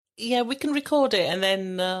Yeah, we can record it and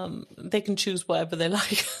then they can choose whatever they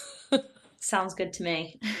like. Sounds good to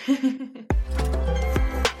me.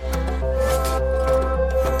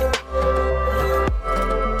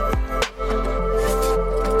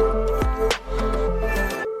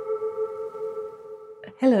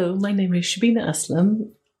 Hello, my name is Shabina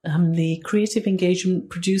Aslam. I'm the creative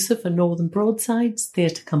engagement producer for Northern Broadsides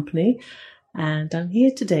Theatre Company, and I'm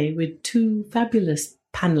here today with two fabulous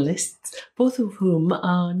panellists, both of whom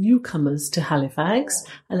are newcomers to Halifax,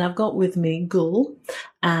 and I've got with me Gul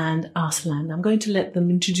and Arslan. I'm going to let them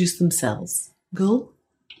introduce themselves. Gul?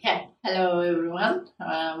 Yeah, hello everyone.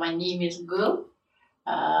 My name is Gul.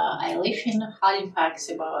 I live in Halifax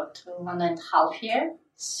about 1.5 years.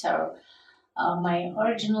 So my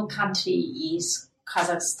original country is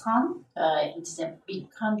Kazakhstan. It's a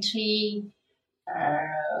big country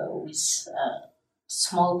with a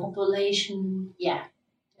small population. Yeah.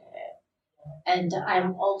 And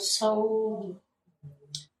I'm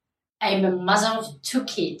a mother of 2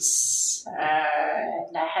 kids.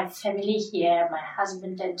 And I have family here, my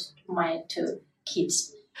husband and my 2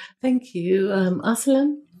 kids. Thank you.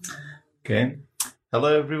 Arslan? Okay.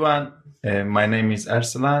 Hello, everyone. My name is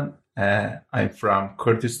Arslan. I'm from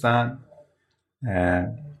Kurdistan. I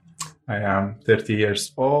am 30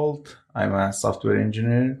 years old. I'm a software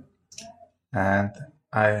engineer. And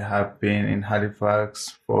I have been in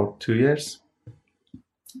Halifax for 2 years.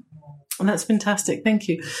 That's fantastic. Thank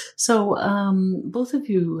you. So both of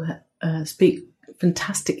you speak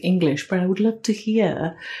fantastic English, but I would love to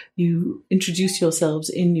hear you introduce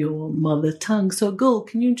yourselves in your mother tongue. So Gul,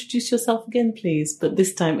 can you introduce yourself again, please, but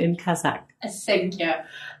this time in Kazakh? Thank you.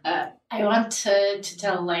 I want to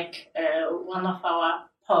tell one of our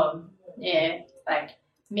poem,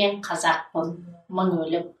 Men Kazakpın, Мың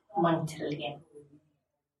өліп, мың тірілген.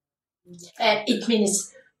 It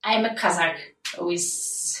means I'm a Kazakh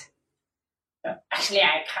with... Actually,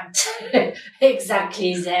 I can't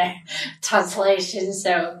exactly the translation,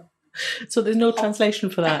 so... So there's no translation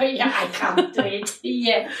for that? Yeah, I can't do it.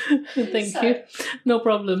 Yeah. Thank you. No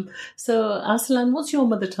problem. So, Arslan, what's your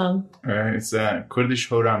mother tongue? It's Kurdish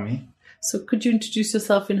Horami. So could you introduce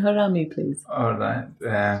yourself in Horami, please? All right.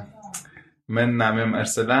 من نامم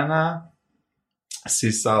ارسلانه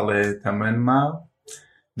 30 ساله تمن ما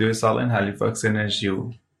 2 سال in Halifax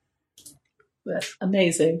Energy.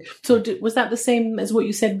 Amazing. So was that the same as what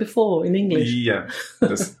you said before in English? Yeah.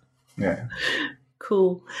 Yeah.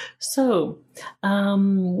 Cool. So,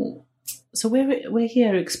 so we're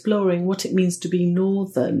here exploring what it means to be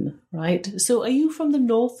northern, right? So are you from the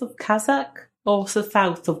north of Kazakh or the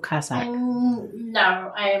south of Kazakh?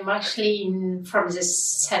 No, I am actually from the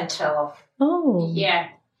central. Oh. Yeah.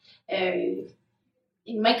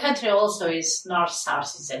 In my country also is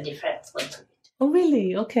north-south is a different little bit. Oh,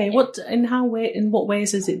 really? Okay. Yeah. In what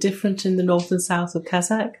ways is it different in the north and south of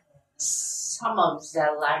Kazakh? Some of the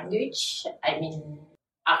language,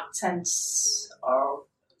 accents, or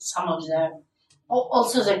some of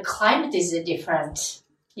also the climate is different.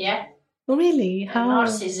 Yeah. Oh, really? How?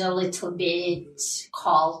 North is a little bit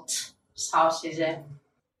cold. South is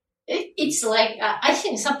it's like, I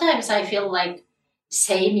think sometimes I feel like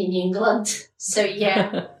same in England. So,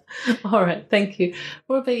 yeah. All right. Thank you.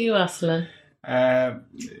 What about you, Arslan? In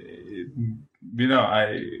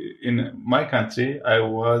my country, I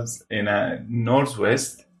was in a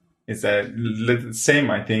northwest. It's a little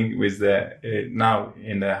same, I think, with now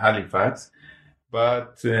in the Halifax,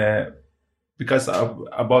 but because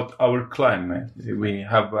about our climate, we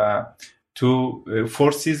have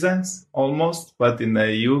 4 seasons almost. But in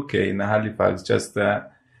the UK, in the Halifax, just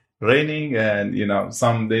raining, and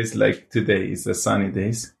some days like today is a sunny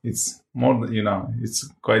days. It's more, it's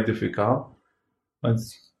quite difficult. But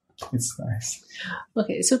it's nice.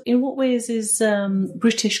 Okay, so in what ways is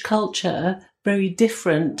British culture very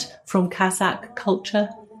different from Kazakh culture?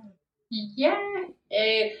 Yeah,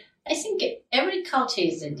 I think every culture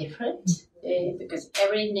is different because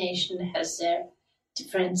every nation has their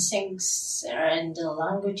different things, and the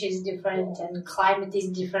language is different, and climate is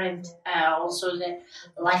different. Also, the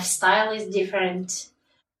lifestyle is different.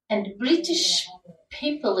 And British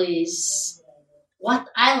people is... What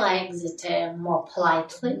I like that more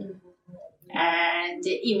politely, and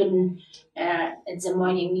even in the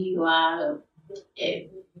morning you are a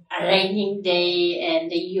raining day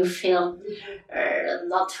and you feel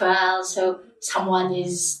not well, so someone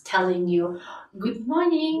is telling you good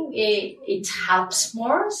morning, it helps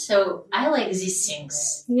more. So I like these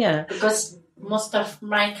things. Yeah. Because most of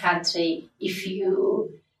my country, if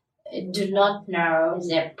you do not know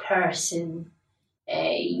the person,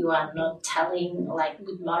 you are not telling like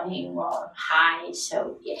good morning or hi.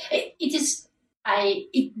 So yeah, it is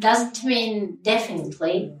It doesn't mean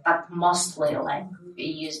definitely, but mostly like we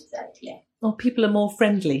use that. Yeah. Oh, people are more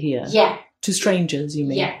friendly here. Yeah. To strangers, you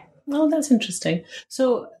mean? Yeah. Oh, that's interesting.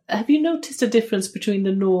 So, have you noticed a difference between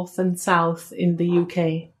the north and south in the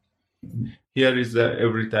UK? Here is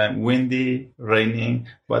every time windy, raining,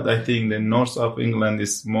 but I think the north of England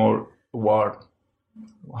is more warm,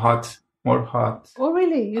 hot, more hot. Oh,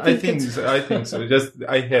 really? You I think so. Just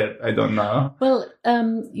I heard. I don't know. Well,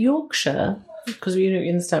 Yorkshire, because you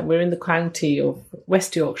understand we're in the county of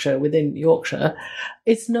West Yorkshire within Yorkshire,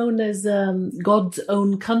 it's known as God's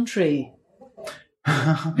own country.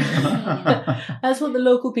 That's what the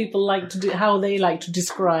local people like to do, how they like to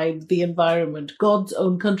describe the environment. God's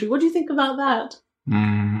own country. What do you think about that?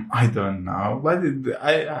 I don't know, but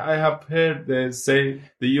I have heard they say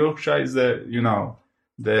the Yorkshire is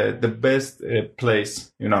the best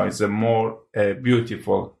place. It's a more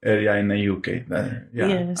beautiful area in the UK.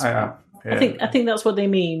 Yes. I have. I think that's what they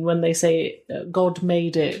mean when they say God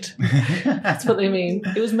made it. That's what they mean.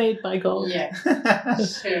 It was made by God. Yeah.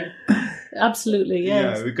 Sure. Absolutely,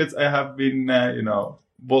 yes. Yeah, because I have been,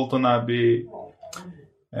 Bolton Abbey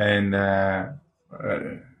and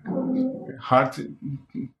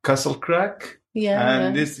Castle Crack. Yeah.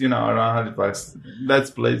 And this, around Halifax,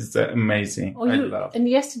 that place is amazing. I love. And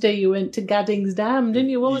yesterday you went to Gaddings Dam, didn't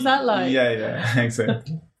you? What was that like? Yeah,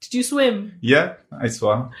 exactly. Did you swim? Yeah, I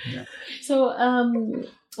swam. Yeah. So,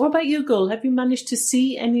 what about you, Gul? Have you managed to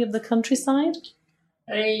see any of the countryside?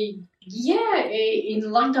 Yeah, in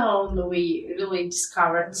lockdown we really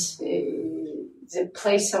discovered the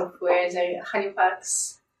place of where the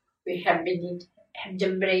Halifax. We have been in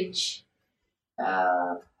Hampton Bridge.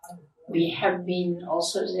 We have been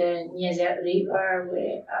also near the river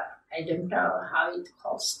where I don't know how it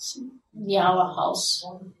calls near our house.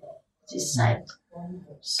 This side.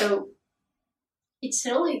 So it's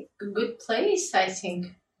really a good place, I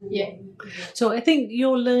think. Yeah. So I think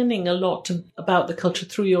you're learning a lot about the culture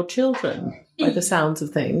through your children, by the sounds of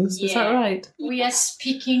things. Yeah. Is that right? We are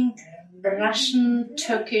speaking Russian,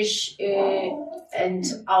 Turkish, and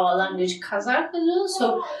our language Kazakh as well.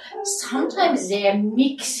 So sometimes they are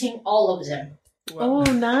mixing all of them. Oh,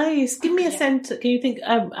 nice. Give me a sentence. Can you think?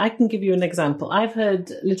 I can give you an example. I've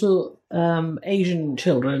heard little Asian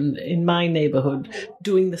children in my neighborhood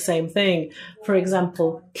doing the same thing. For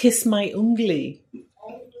example, kiss my ungli.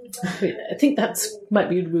 I think that's might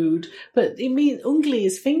be rude, but it means ungli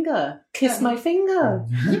is finger. Kiss my finger.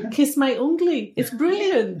 Kiss my ungli. It's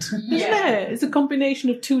brilliant, isn't it? It's a combination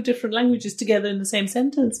of two different languages together in the same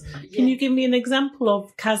sentence. Can you give me an example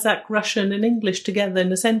of Kazakh, Russian, and English together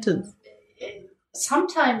in a sentence?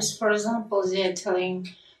 Sometimes, for example, they're telling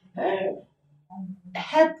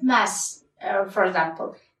help mass, for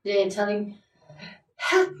example. They're telling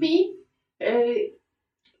help me.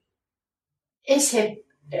 Is it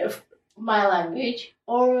my language?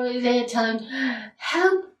 Or they're telling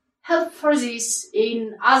help for this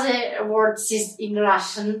in other words is in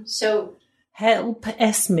Russian. So help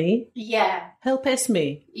me. Yeah. Help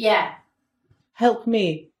me. Yeah. Help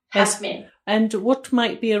me. Help me. And what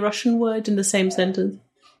might be a Russian word in the same sentence?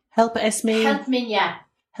 Help me. Help me.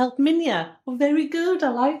 Help Minya. Oh, very good. I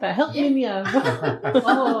like that. Help Minya.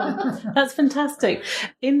 Oh, that's fantastic.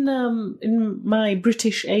 In my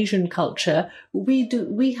British Asian culture,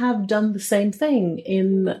 we have done the same thing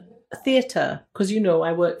in theatre, because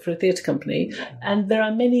I work for a theatre company, and there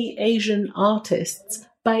are many Asian artists.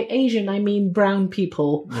 By Asian, I mean brown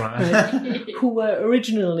people, right, who were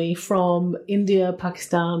originally from India,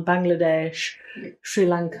 Pakistan, Bangladesh, Sri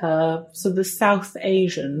Lanka, so the South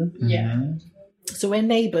Asian. Yeah. So we're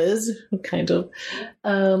neighbours, kind of.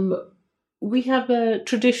 We have a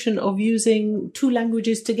tradition of using two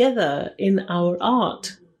languages together in our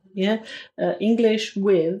art. Yeah, English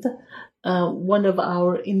with one of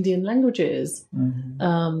our Indian languages.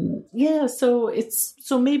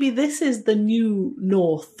 So maybe this is the new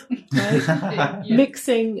North, right?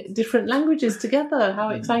 Mixing different languages together. How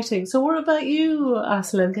exciting! So, what about you,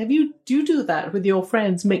 Aslan? Do you do that with your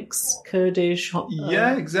friends? Mix Kurdish?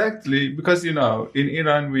 Yeah, exactly. Because in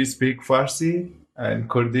Iran we speak Farsi and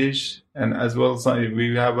Kurdish, and as well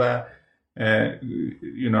we have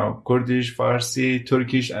Kurdish, Farsi,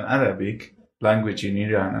 Turkish, and Arabic language in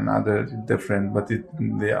Iran, and other different, but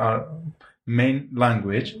they are main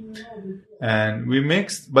language, and we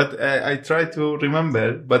mixed. But I tried to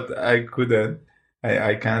remember, but I couldn't.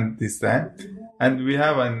 I can't this time. And we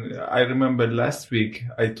have I remember last week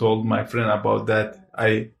I told my friend about that.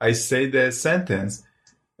 I say the sentence.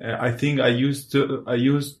 I think I used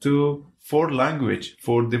to 4 language,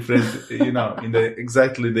 4 different, in the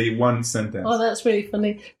exactly the one sentence. Oh, that's really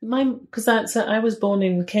funny. Because I was born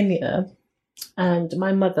in Kenya. and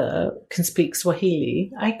my mother can speak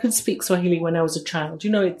Swahili. I could speak Swahili when I was a child.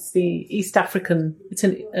 It's the East African. It's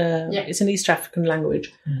an East African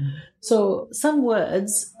language. So some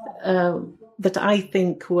words that I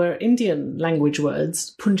think were Indian language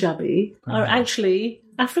words, Punjabi, are actually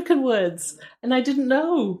African words, and I didn't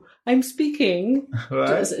know. I'm speaking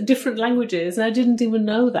different languages, and I didn't even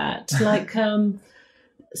know that. Like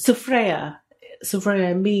sufreya.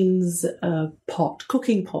 Sufreya means pot,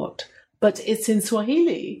 cooking pot, but it's in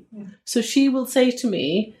Swahili. So she will say to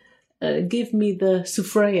me, give me the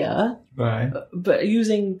sufreya, but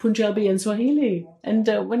using Punjabi and Swahili. And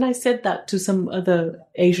when I said that to some other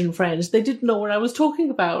Asian friends, they didn't know what I was talking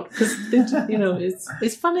about. Because,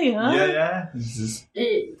 it's funny, huh? Yeah.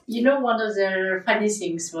 One of the funny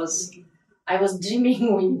things was I was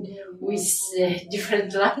dreaming with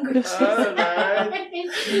different languages. Oh,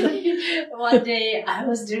 nice. One day I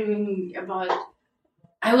was dreaming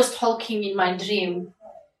I was talking in my dream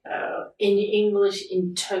in English,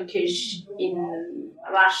 in Turkish, in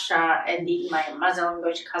Russia, and in my mother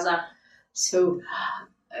language, Kazakh. So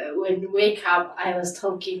when I wake up, I was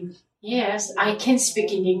talking, yes, I can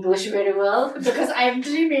speak in English very well because I am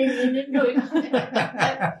dreaming in English.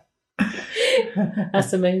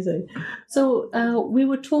 That's amazing. So we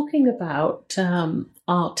were talking about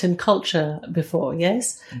art and culture before,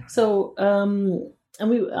 yes? So,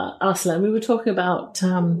 Arslan, we were talking about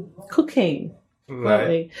cooking.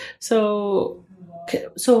 Right. So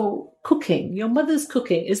cooking, your mother's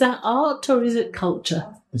cooking, is that art or is it culture?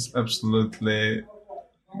 It's absolutely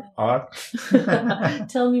art.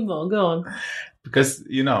 Tell me more, go on. Because,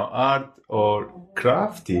 art or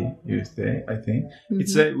crafty, you say, I think.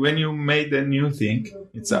 It's when you made a new thing,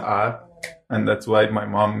 it's an art. And that's why my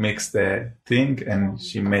mom mixed the thing and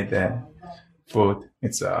she made the food.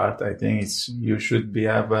 It's an art, I think. You should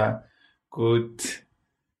have a good,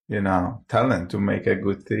 talent to make a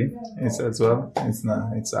good thing. It's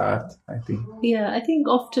art, I think. Yeah, I think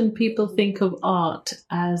often people think of art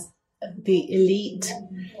as the elite.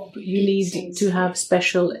 You need to have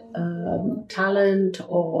special talent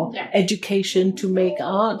or education to make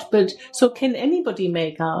art. But so can anybody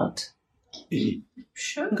make art?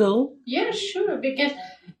 Sure. Go. Yeah, sure. Because,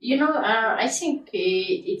 I think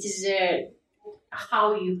it is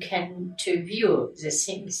how you can to view the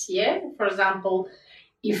things. Yeah. For example,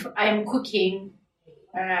 if I'm cooking,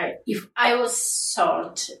 if I was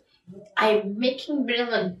thought I'm making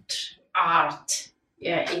brilliant art.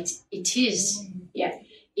 Yeah, it is. Yeah.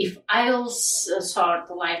 If I also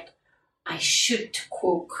thought like I should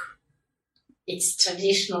cook, it's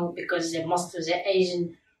traditional because most of the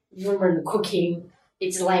Asian women cooking,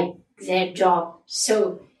 it's like their job.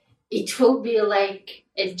 So it will be like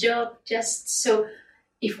a job just so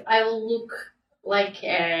if I will look like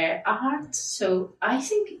art, so I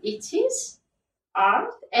think it is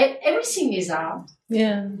art. Everything is art.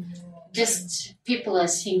 Yeah. Just people are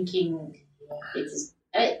thinking it is.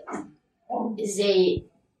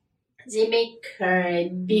 They make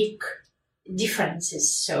big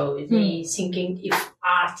differences. So they thinking if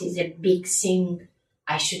art is a big thing,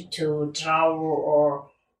 I should to draw or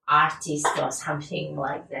artist or something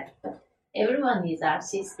like that. But everyone is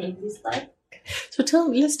artist in this life. So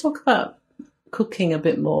let's talk about cooking a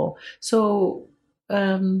bit more. So,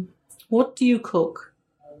 what do you cook?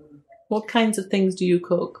 What kinds of things do you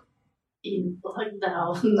cook? In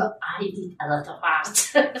lockdown, I did a lot of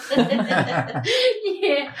art.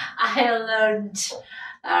 Yeah, I learned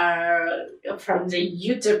from the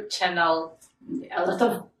YouTube channel a lot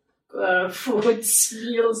of foods,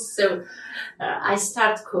 meals. So I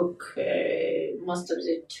start cook most of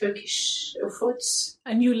the Turkish foods.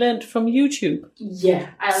 And you learned from YouTube?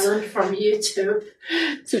 Yeah, I learned from YouTube.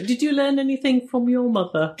 So did you learn anything from your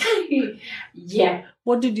mother? Yeah.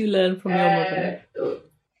 What did you learn from your mother?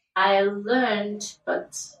 I learned,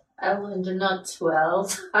 but I learned not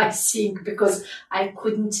well, I think, because I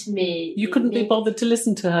couldn't make... You couldn't be bothered to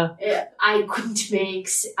listen to her?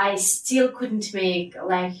 I still couldn't make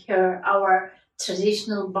like our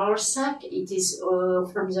traditional boursak. It is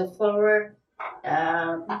from the flour.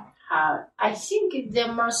 I think the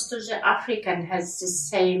most of the African has the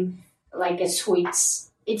same, like a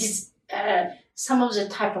sweets. It is some of the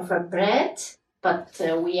type of a bread, but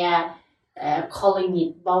we are calling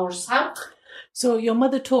it boursak. So your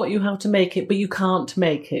mother taught you how to make it, but you can't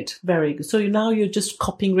make it. Very good. So now you're just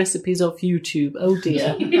copying recipes off YouTube. Oh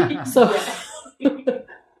dear.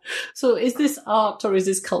 So is this art or is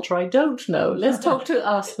this culture? I don't know. Let's talk to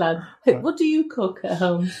Arslan. What do you cook at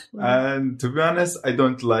home? And to be honest, I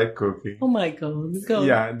don't like cooking. Oh my God. Go.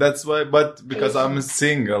 Yeah, that's why. But because I'm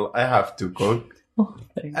single, I have to cook. Oh,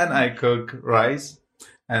 and I cook rice.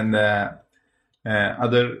 And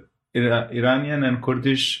other Iranian and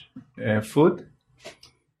Kurdish food,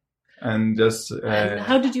 and just And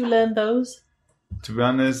how did you learn those? to be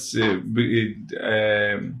honest,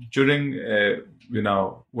 during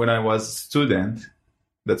when I was a student,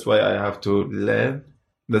 that's why I have to learn.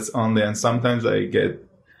 That's only, and sometimes I get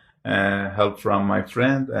help from my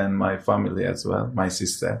friend and my family as well. My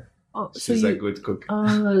sister, she's a good cook.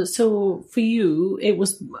 So for you, it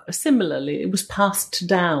was similarly. It was passed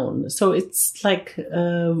down. So it's like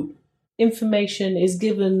information is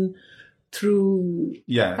given through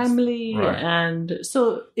family, right. And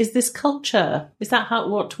so is this culture? Is that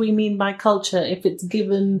what we mean by culture? If it's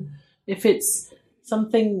given, if it's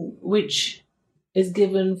something which is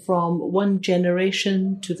given from one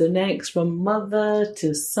generation to the next, from mother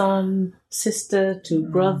to son, sister to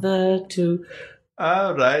brother to...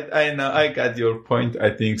 All right, I know, I got your point.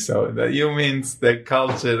 I think so. That you means the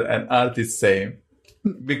culture and art is same,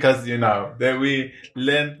 because that we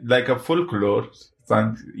learn like a folklore.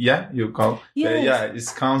 You call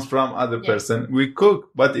it comes from other person. We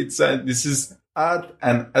cook, but it's this is art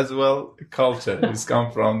and as well culture. It's come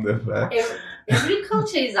from the every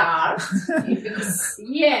culture is art because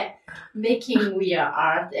making we are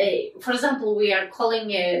art. For example, we are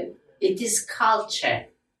calling it is culture.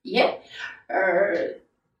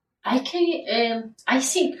 I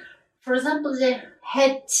think, for example, the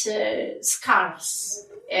head scarves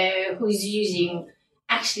who is using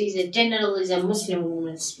actually the general is a Muslim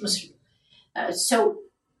woman. So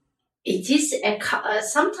it is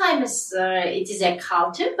sometimes it is a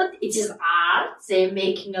culture, but it is art. They're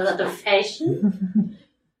making a lot of fashion.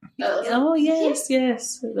 Yes,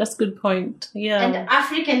 that's a good point. Yeah, and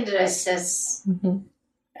African dresses. Mm-hmm.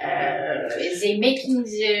 They're making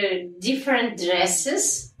the different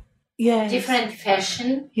dresses, different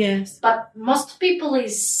fashion. Yes, but most people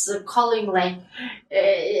is calling like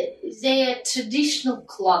they are traditional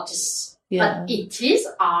clothes. Yeah. But it is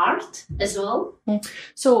art as well.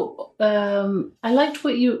 So I liked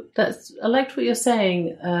what you're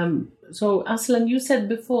saying. So Aslan, you said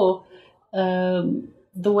before the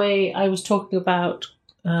way I was talking about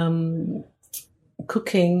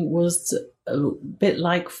cooking was a bit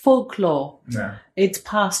like folklore. Yeah. It's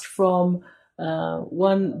passed from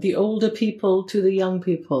the older people to the young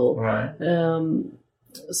people. Right.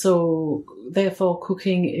 So therefore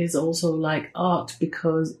cooking is also like art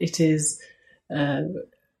because it is a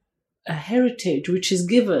heritage which is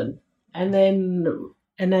given. And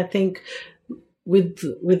I think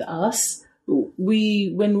with us,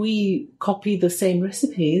 when we copy the same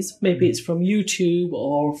recipes, maybe it's from YouTube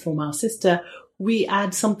or from our sister, we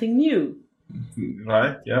add something new.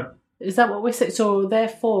 Right, yeah. Is that what we're saying? So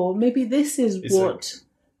therefore, maybe this is what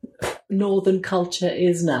Northern culture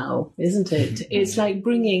is now, isn't it? It's like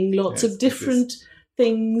bringing lots of different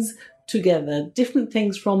things together, different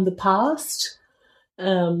things from the past,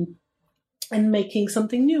 and making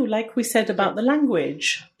something new. Like we said about the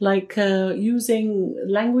language, like using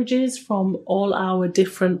languages from all our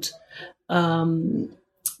different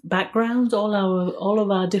backgrounds, all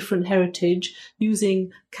of our different heritage,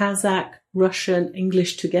 using Kazakh, Russian,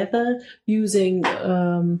 English together, using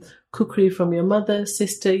cookery from your mother,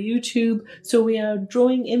 sister, YouTube. So we are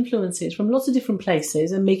drawing influences from lots of different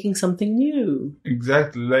places and making something new.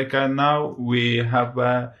 Exactly. Like now we have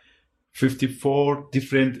 54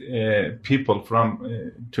 different people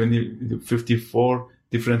from 54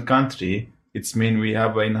 different countries. It's mean we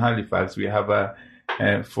have in Halifax, we have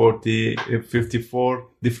 54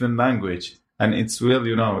 different language. And it's will,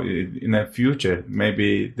 in the future,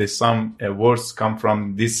 maybe there's some words come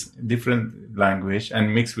from this different language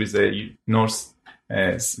and mix with the Norse,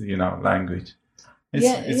 language.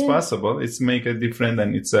 It's possible. It's make a different,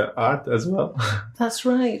 and it's art as well. That's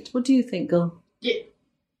right. What do you think, Gul? Yeah,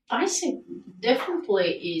 I think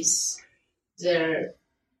definitely is there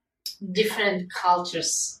different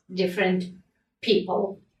cultures, different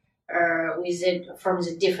people from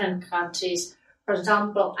the different countries. For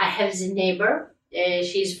example, I have the neighbor.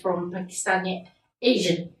 She's from Pakistani,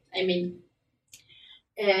 Asian. I mean,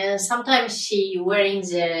 sometimes she wearing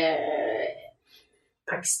the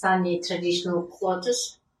Pakistani traditional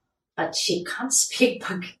clothes, but she can't speak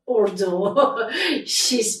Urdu.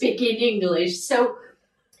 She speaks in English. So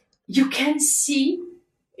you can see,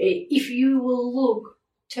 if you will look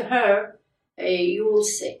to her, you will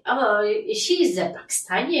say, "Oh, she is a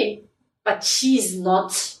Pakistani," but she is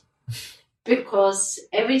not. Because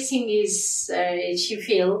everything is,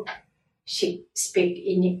 she speak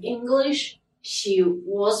in English. She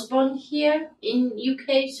was born here in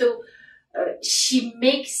UK, so she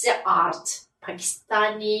makes the art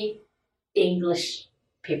Pakistani English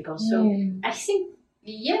people. So I think,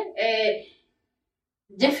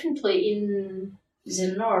 definitely in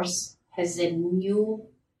the north has a new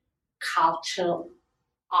cultural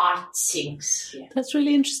art things. Yeah. That's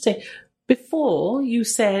really interesting. Before, you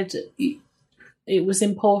said it was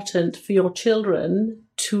important for your children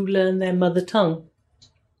to learn their mother tongue.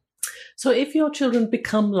 So if your children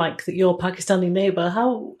become like your Pakistani neighbor,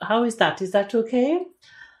 how is that? Is that okay?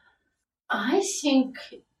 I think,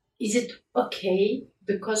 is it okay?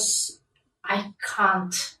 Because I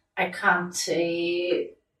can't, I can't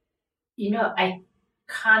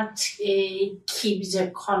keep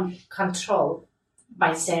the control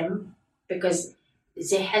by them, because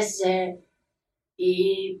they has a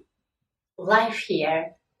life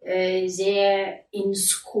here. They're in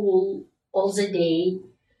school all the day.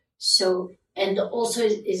 So, and also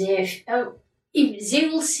if they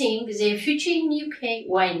will think their future in UK,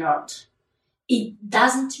 why not? It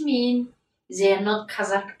doesn't mean they are not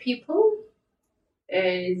Kazakh people.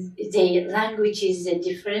 Their language is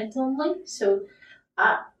different only. So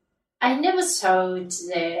I never thought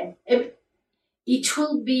that it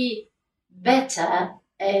will be better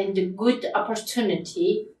and a good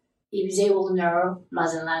opportunity if they will know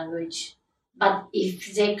mother language. But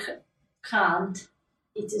if they can't,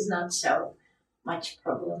 it is not so much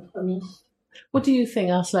problem for me. What do you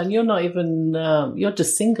think, Aslan? You're not even, you're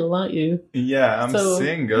just single, aren't you? Yeah, I'm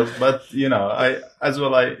single, but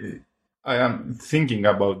I am thinking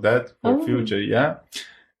about that for future. Yeah,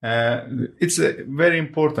 it's very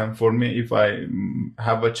important for me if I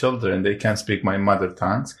have a children, they can speak my mother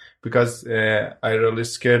tongues, because I really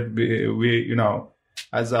scared. We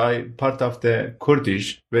as I part of the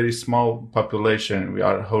Kurdish, very small population, we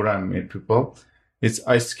are Horami people.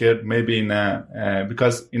 I scared maybe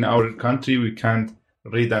because in our country we can't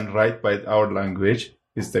read and write by our language.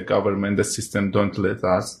 It's the government, the system don't let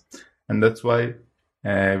us, and that's why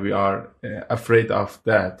we are afraid of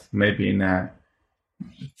that. Maybe in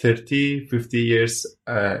 30, 50 years,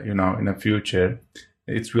 in the future,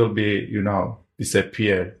 it will be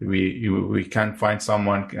disappear. We can't find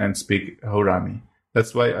someone can speak Horami.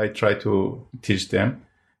 That's why I try to teach them.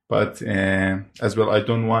 But as well, I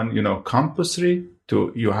don't want, compulsory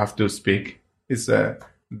you have to speak. It's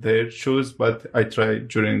their choice, but I try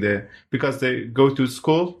because they go to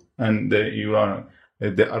school and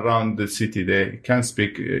around the city, they can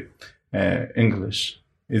speak English.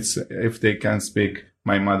 If they can speak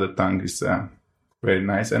my mother tongue, is very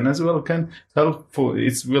nice, and as well can helpful.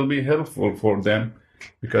 It will be helpful for them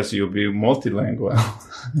because you'll be multilingual.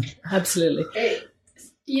 Absolutely.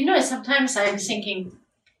 Sometimes I'm thinking,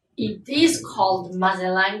 it is called mother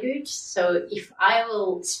language, so if I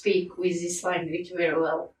will speak with this language very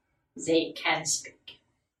well, they can speak.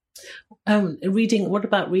 Reading. What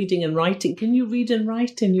about reading and writing? Can you read and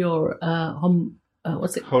write in your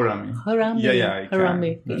what's it? Horami. Horami. Yeah, I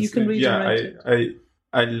Horami. Can. You can read and write. Yeah,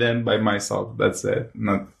 I learn by myself. That's it.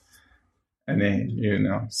 Not any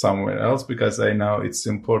somewhere else, because I know it's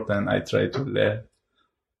important. I try to learn.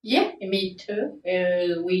 Yeah, me too.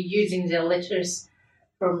 We're using the letters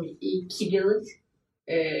from Kirill,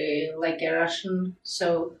 like a Russian,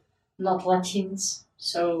 so not Latins.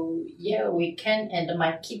 So yeah, we can, and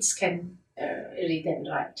my kids can read and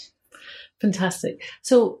write. Fantastic.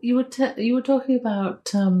 So you were talking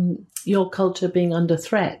about your culture being under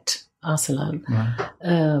threat, Arsalan. Right.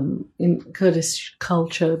 In Kurdish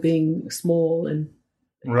culture being small and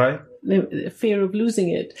right. Fear of losing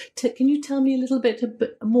it. Can you tell me a little bit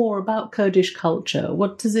more about Kurdish culture?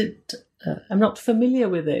 What does it? I'm not familiar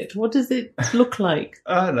with it. What does it look like?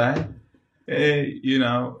 All right.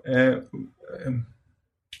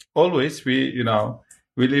 Always we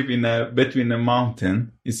live between a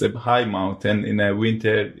mountain. It's a high mountain. In a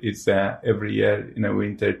winter, it's every year in a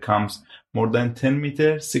winter comes more than 10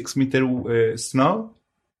 meters, 6 meter snow.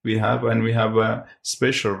 We have a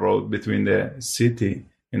special road between the city,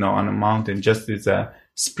 on a mountain. Just it's a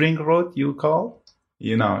spring road you call.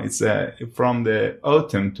 It's from the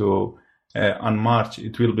autumn to on March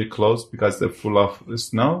it will be closed because they're full of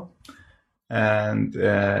snow, and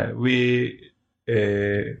we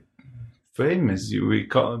famous.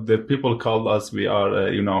 The people call us. We are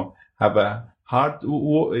have a hard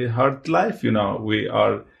life. We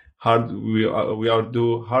are hard. We are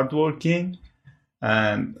do hard working,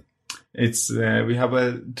 and it's we have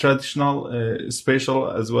a traditional special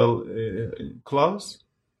as well clothes.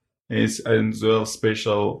 It's as well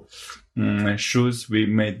special shoes we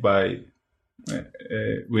made by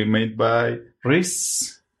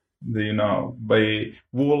wrists, by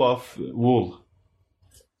wool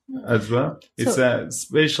as well. It's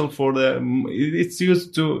special for it's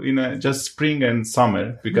used to just spring and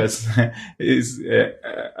summer, because it's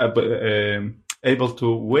able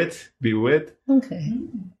to be wet, Okay.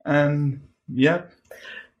 and yeah.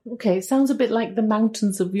 Okay, sounds a bit like the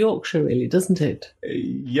mountains of Yorkshire, really, doesn't it?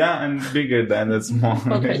 Yeah, and bigger than the small.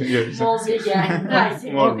 Okay. More bigger, I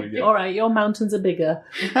think. More bigger. All right, your mountains are bigger.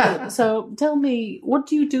 So tell me, what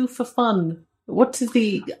do you do for fun? What is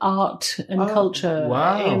the art and culture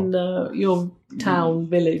wow. in your town,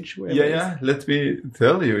 village? Wherever it is? Yeah. Let me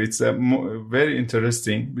tell you, it's very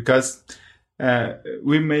interesting because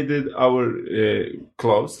we made it our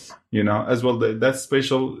clothes, as well. That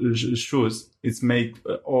special shoes. It's made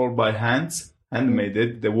all by hands, handmade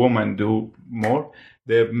it. The woman do more.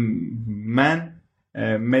 The man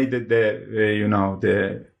made it.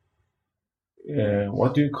 The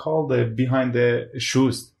what do you call the behind the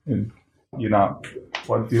shoes?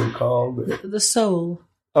 What do you call The sole.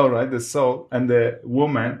 all right, the sole, and the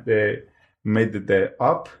woman they made the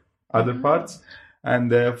other parts,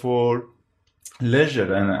 and for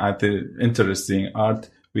leisure and at interesting art,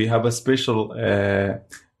 we have a special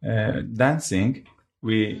dancing.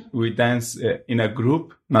 We dance in a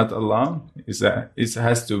group, not alone. It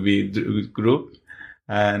has to be group,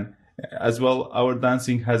 and as well, our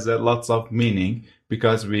dancing has lots of meaning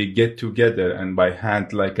because we get together and by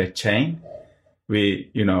hand like a chain, we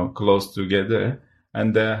close together,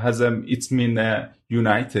 and it's mean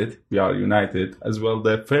united. We are united as well.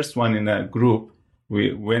 The first one in a group,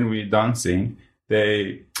 when we dancing,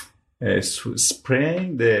 they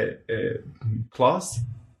spraying the cloth.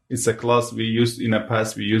 It's a cloth we used in the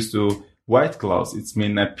past. We used to white cloth. It's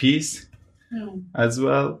mean a peace as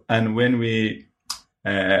well. And when we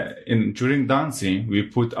during dancing, we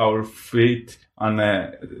put our feet on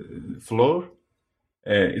a floor.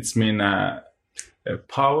 It's mean a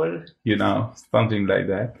power, something like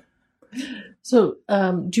that. So,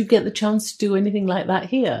 do you get the chance to do anything like that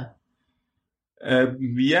here?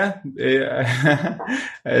 Yeah.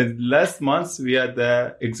 Last month we had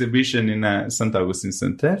the exhibition in St. Augustine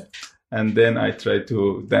Center, and then I tried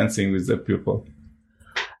to dancing with the people.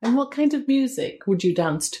 And what kind of music would you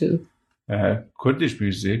dance to? Kurdish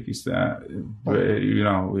music is,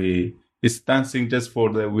 it's dancing just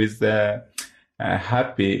with the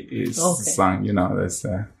happy song, that's.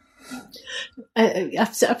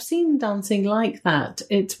 I've seen dancing like that.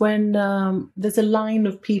 It's when there's a line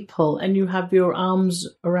of people and you have your arms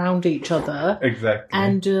around each other. Exactly.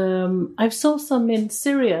 And I saw some in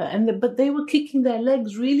Syria, but they were kicking their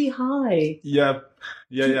legs really high. Yeah,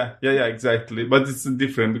 exactly. But it's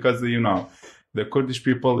different because the Kurdish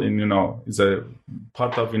people is a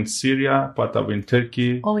part of in Syria, part of in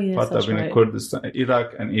Turkey, part of in Kurdistan,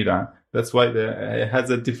 Iraq, and Iran. That's why it has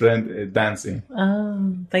a different dancing.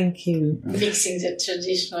 Oh, thank you. Mixing the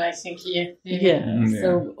traditional, I think, here. Yeah.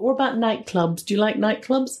 So, what about nightclubs? Do you like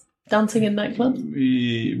nightclubs? Dancing in nightclubs?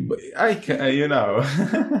 I can, No?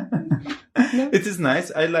 It is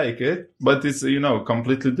nice. I like it, but it's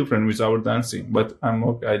completely different with our dancing. But I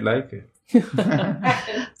like it.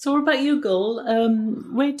 So, what about you, Gul?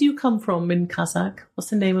 Where do you come from in Kazakh? What's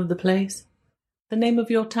the name of the place? The name of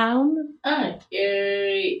your town?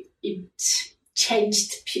 It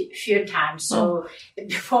changed few times. So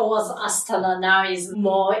before was Astana, now is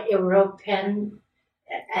more European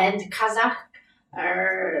and Kazakh.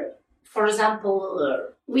 For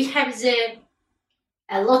example, we have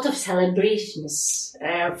a lot of celebrations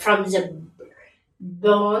from the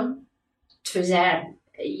born to the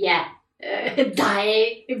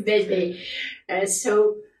die baby.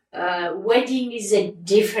 So wedding is a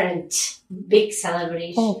different big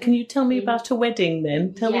celebration. Oh, can you tell me about a wedding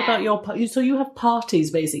then? Tell me about your so you have parties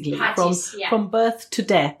basically from birth to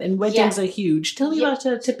death, and weddings are huge. Tell me about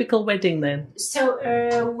a typical wedding then.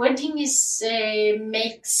 So wedding is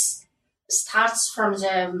starts from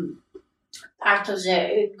the part of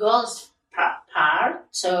the girl's part.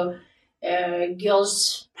 So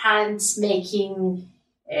girl's parents making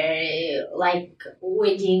like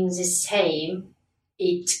wedding the same.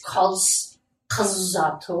 It calls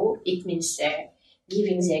kazuzatu. It means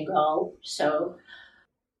giving the girl. So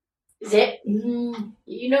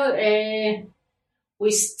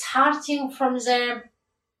we're starting from the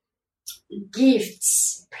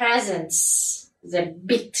gifts, presents, the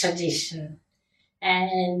big tradition,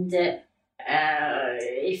 and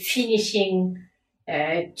finishing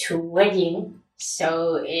to wedding.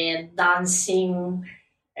 So dancing,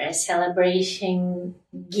 celebration,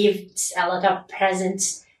 gifts, a lot of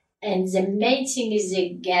presents, and the main thing is the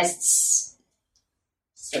guests,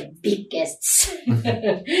 the big guests.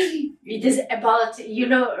 It is about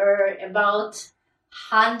about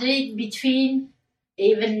 100 between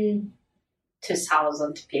even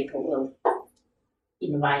 2,000 people will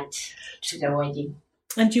invite to the wedding.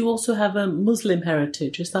 And you also have a Muslim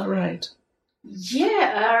heritage, is that right?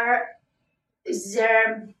 Yeah,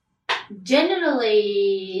 there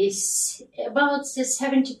generally about the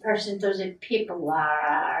 70% of the people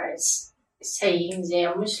are saying they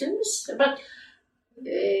are Muslims, but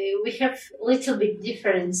we have little bit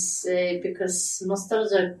difference because most of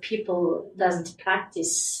the people doesn't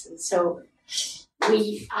practice. So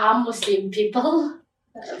we are Muslim people,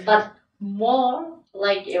 but more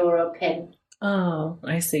like European. Oh,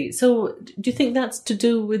 I see. So, do you think that's to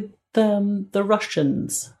do with the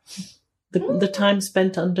Russians, the time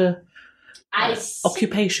spent under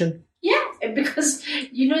occupation? Yeah, because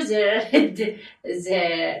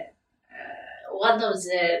the one of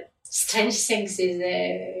the strange things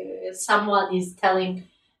is someone is telling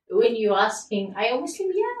when you asking, "Are you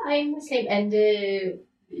Muslim?" Yeah, I am Muslim, and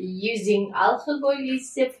using alcohol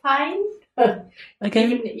is fine.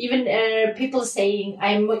 Again, Even people saying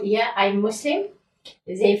I'm Muslim,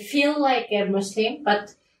 they feel like a Muslim,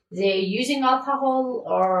 but they're using alcohol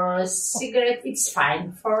or cigarette. It's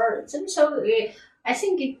fine for them. So I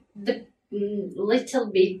think the little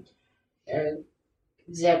bit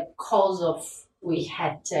the cause of we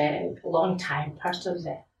had a long time part of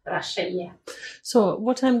the Russia. Yeah. So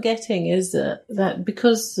what I'm getting is that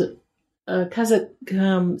because Kazakh,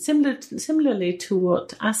 similarly to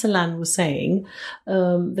what Asalan was saying,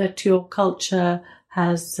 that your culture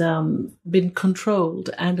has been controlled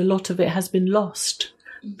and a lot of it has been lost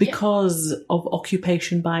because of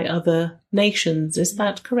occupation by other nations. Is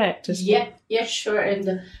that correct? Yeah, sure.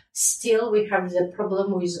 And still we have the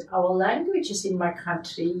problem with our languages in my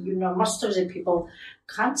country. Most of the people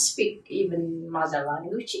can't speak even mother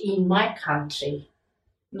language in my country.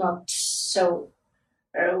 Not so.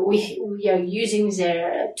 We are using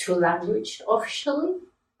the two language officially,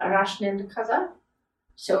 Russian and Kazakh.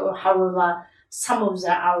 So, however, some of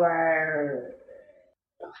our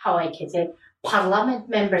parliament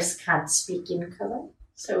members can't speak in Kazakh.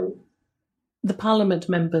 So the parliament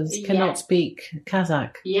members cannot speak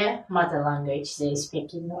Kazakh. Yeah, mother language they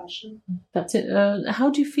speak in Russian. That's it. How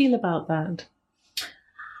do you feel about that?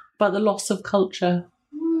 About the loss of culture?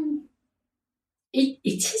 It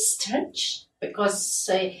is strange because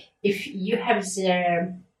if you have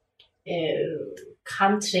the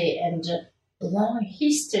country and long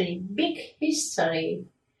history, big history,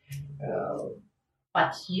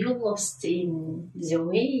 but you lost in the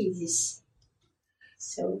ways.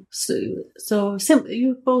 So you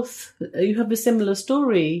have a similar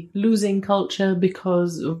story, losing culture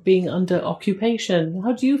because of being under occupation.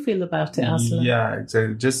 How do you feel about it, Aslan? Yeah,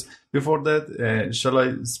 exactly. Just before that, shall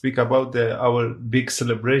I speak about our big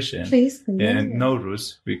celebration? Please. And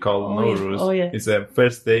Nowruz, we call Nowruz. Yeah. Oh, yeah. It's the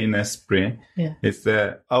first day in a spring. Yeah. It's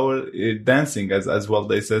our dancing as well.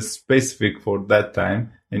 They say specific for that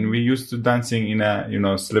time, and we used to dancing in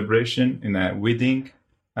a celebration in a wedding.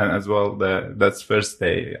 And as well, that's first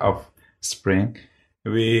day of spring.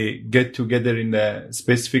 We get together in a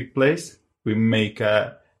specific place. We make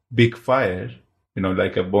a big fire,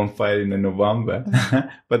 like a bonfire in November.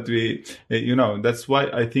 But we, that's why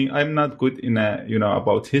I think I'm not good in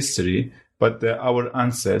about history. But our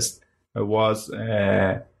ancestor was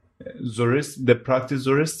Zoroaster. The practice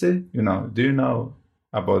Zoroaster. Do you know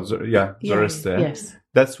about Zoroaster? Yes.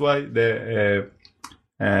 That's why the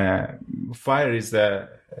fire is the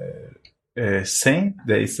saint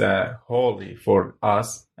that is holy for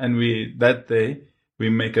us, and that day we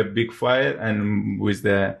make a big fire, and with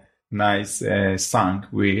the nice song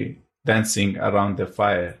we dancing around the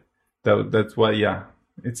fire. That's why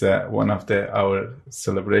it's one of our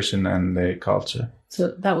celebration and the culture.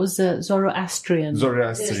 So that was Zoroastrian.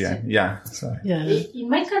 Yeah. Sorry. Yeah. In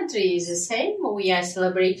my country is the same. We are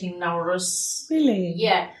celebrating Nowruz. Really?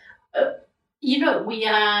 Yeah. We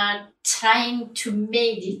are trying to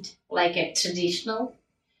make it like a traditional.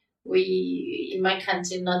 We, in my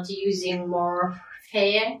country, not using more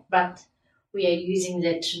fair, but we are using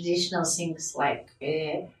the traditional things like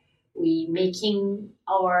we making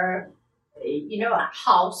our,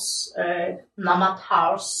 house, Namad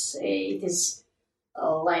house. It is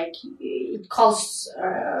like, it calls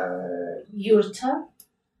yurta.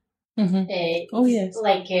 Mm-hmm. Oh, yes.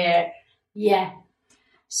 Like,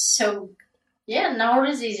 So,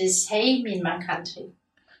 Nowruz is the same in my country.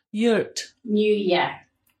 Yurt. New Year.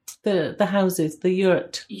 The houses, the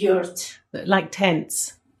yurt. Yurt. Like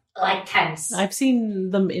tents. Like tents. I've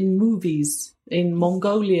seen them in movies, in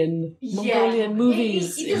Mongolian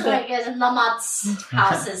movies. It is like a nomad's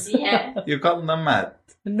houses, yeah. You call nomad.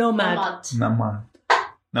 Nomad.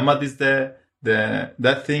 Nomad is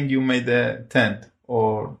that thing you made the tent,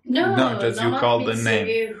 or no? Just you call the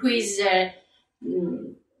name. Who is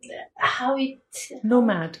how it...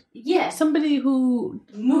 Nomad. Yes, Somebody who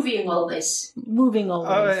moving always. moving Oh,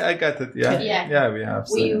 always. I got it. Yeah, Yeah. yeah, we have.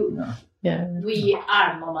 We- yeah. Yeah. We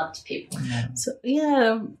are nomad people. So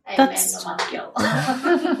yeah, I'm that's a nomad girl.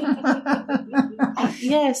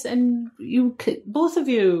 yes, and both of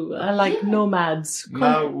you are like nomads.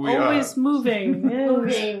 Now we always are. moving. Yes.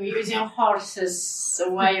 Moving, using horses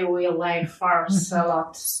while we like farms a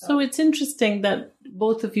lot. So it's interesting that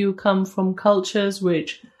both of you come from cultures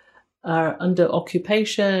which are under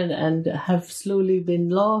occupation and have slowly been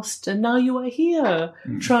lost, and now you are here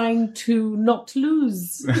trying to not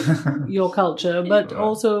lose your culture, but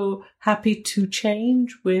also happy to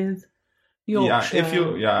change with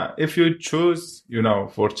Yorkshire. If you choose,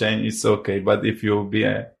 for change, it's okay. But if you be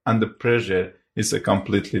under pressure, it's a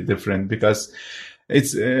completely different, because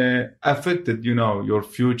it's affected, your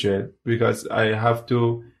future. Because I have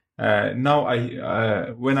to now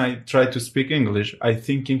when I try to speak English, I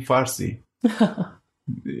think in Farsi.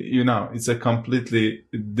 It's a completely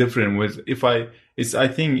different with. I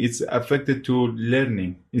think it's affected to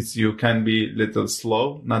learning. You can be little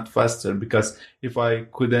slow, not faster. Because if I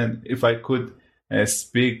could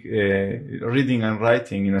speak reading and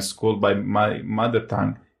writing in a school by my mother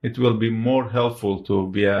tongue, it will be more helpful to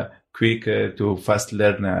be a quick to fast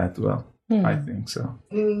learner as well. I think so.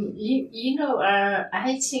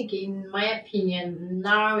 I think, in my opinion,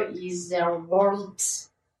 now is the world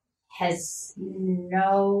has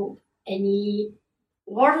no any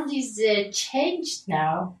world is changed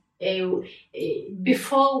now.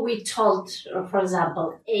 Before we told, for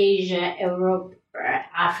example, Asia, Europe,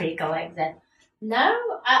 Africa, like that. Now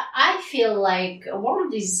I feel like the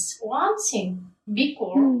world is one thing, big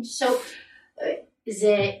world. So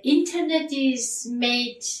the internet is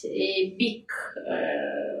made a big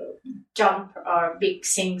jump or big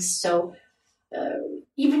things. So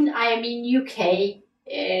even I am in UK,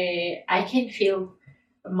 I can feel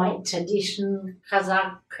my tradition,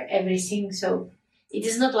 Kazakh, everything. So it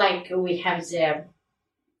is not like we have the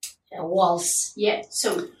walls yet.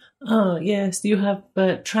 So yes, you have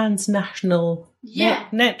transnational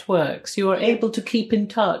networks. You are able to keep in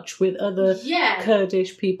touch with other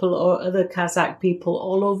Kurdish people or other Kazakh people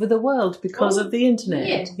all over the world because of the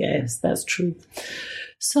internet. Yeah. Yes, that's true.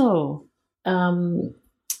 So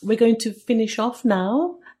we're going to finish off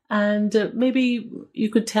now, and maybe you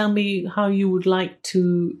could tell me how you would like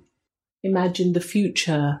to imagine the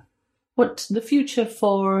future. What the future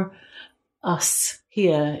for us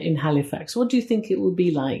here in Halifax? What do you think it will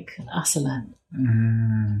be like, Arsalan?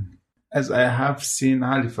 As I have seen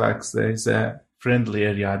Halifax, there is a friendly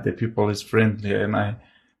area. The people is friendly, and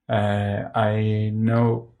I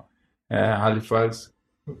know Halifax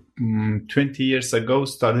 20 years ago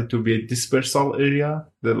started to be a dispersal area.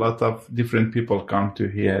 A lot of different people come to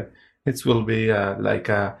here. It will be like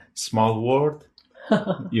a small world,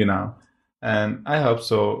 And I hope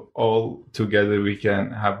so. All together we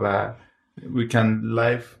can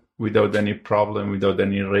live without any problem, without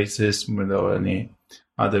any racism, without any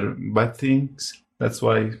other bad things. That's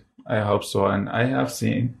why I hope so. And I have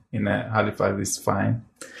seen in Halifax is fine.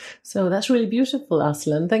 So that's really beautiful,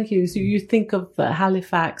 Aslan. Thank you. So you think of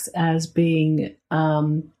Halifax as being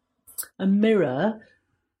a mirror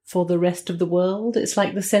for the rest of the world. It's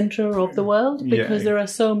like the center of the world because there are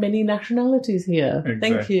so many nationalities here. Exactly.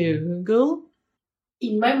 Thank you. Gul?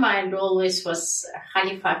 In my mind, always was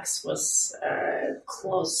Halifax was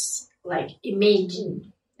close, like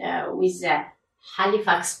imagine with the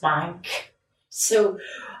Halifax Bank. So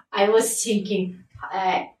I was thinking,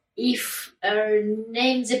 if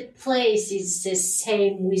name the place is the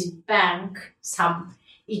same with bank,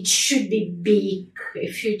 it should be big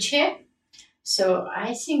future. So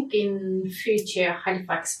I think in future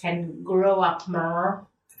Halifax can grow up more,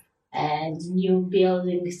 and new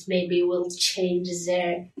buildings maybe will change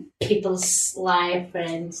their people's life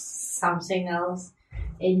and something else.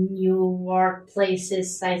 And new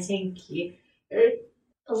workplaces, I think a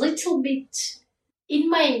little bit. In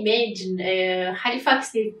my imagine,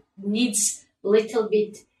 Halifax needs a little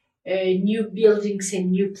bit new buildings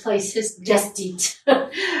and new places. Just it.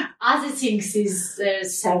 Other things is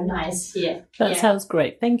so nice here. That sounds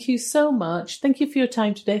great. Thank you so much. Thank you for your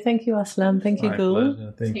time today. Thank you, Aslan. Thank you, My Gul.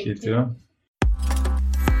 pleasure. Thank you too.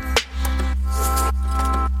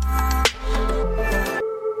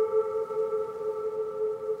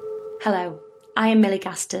 Hello, I am Millie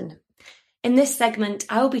Gaston. In this segment,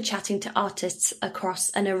 I will be chatting to artists across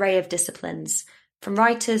an array of disciplines, from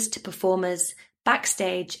writers to performers,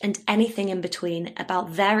 backstage and anything in between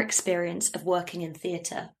about their experience of working in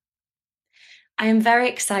theatre. I am very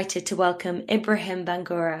excited to welcome Ibrahim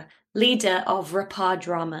Bangura, leader of Rapar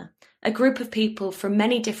Drama, a group of people from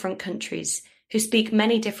many different countries who speak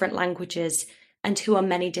many different languages and who are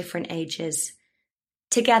many different ages.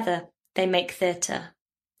 Together, they make theatre.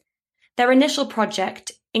 Their initial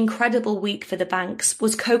project, Incredible Week for the Banks,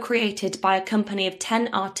 was co-created by a company of 10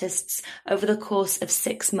 artists over the course of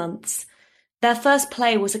 6 months. Their first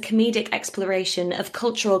play was a comedic exploration of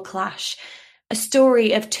cultural clash, a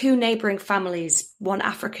story of 2 neighbouring families, one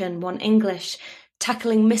African, one English,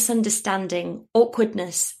 tackling misunderstanding,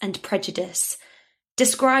 awkwardness and prejudice,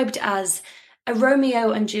 described as a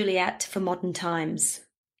Romeo and Juliet for modern times.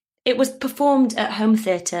 It was performed at Home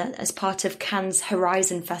Theatre as part of Cannes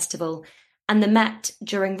Horizon Festival and the Met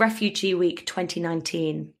during Refugee Week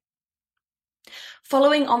 2019.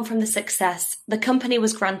 Following on from the success, the company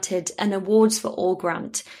was granted an Awards for All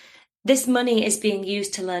grant. This money is being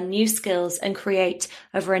used to learn new skills and create,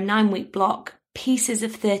 over a 9-week block, pieces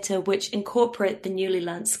of theatre which incorporate the newly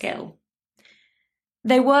learnt skill.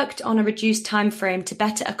 They worked on a reduced time frame to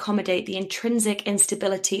better accommodate the intrinsic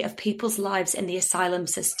instability of people's lives in the asylum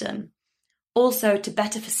system, also to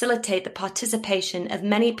better facilitate the participation of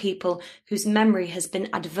many people whose memory has been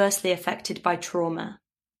adversely affected by trauma.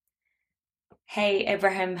 Hey,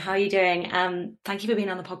 Ibrahim, how are you doing? Thank you for being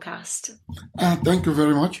on the podcast. Thank you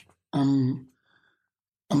very much. I'm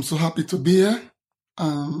so happy to be here.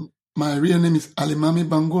 My real name is Alimami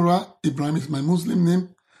Bangura. Ibrahim is my Muslim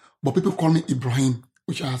name, but people call me Ibrahim,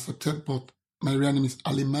 which I accepted, but my real name is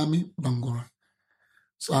Alimami Bangura.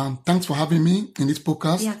 So thanks for having me in this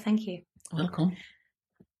podcast. Yeah, thank you. Welcome.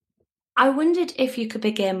 I wondered if you could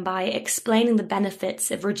begin by explaining the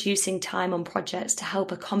benefits of reducing time on projects to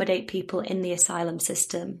help accommodate people in the asylum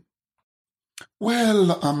system.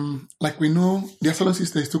 Well, like we know, the asylum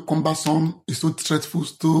system is too cumbersome, it's too stressful,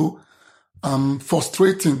 it's too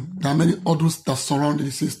frustrating. There are many others that surround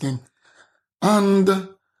the system. And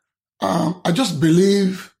I just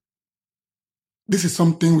believe this is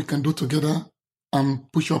something we can do together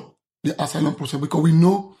and push up the asylum process, because we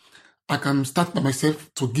know I can start by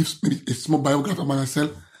myself to give a small biography of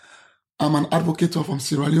myself. I'm an advocate from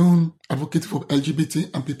Sierra Leone, advocate for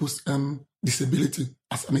LGBT and people's disability.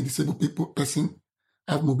 As I'm a disabled person,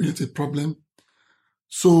 I have mobility problem.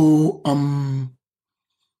 So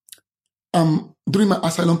during my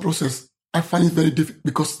asylum process, I find it very difficult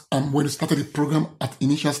because when we started the program at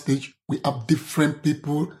initial stage, we have different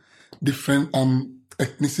people, different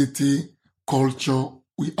ethnicity, culture.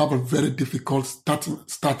 We have a very difficult start.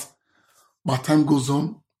 But time goes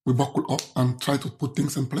on, we buckle up and try to put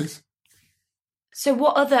things in place. So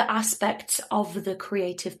what other aspects of the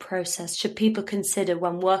creative process should people consider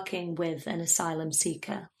when working with an asylum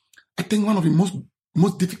seeker? I think one of the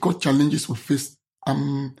most difficult challenges we face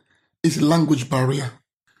is language barrier.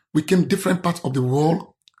 We came different parts of the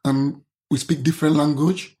world and we speak different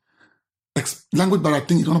language. Language barrier, I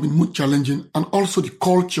think, is one of the most challenging, and also the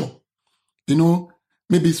culture. You know,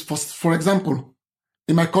 maybe it's for example,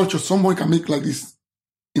 in my culture, someone can make like this.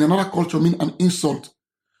 In another culture, mean an insult.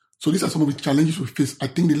 So these are some of the challenges we face. I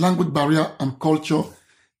think the language barrier and culture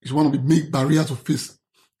is one of the big barriers we face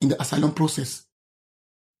in the asylum process.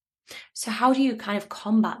 So how do you kind of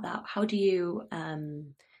combat that? How do you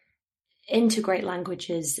integrate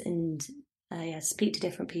languages and speak to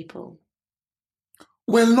different people?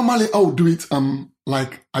 Well, normally I would do it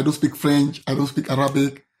like I don't speak French, I don't speak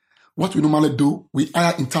Arabic. What we normally do, we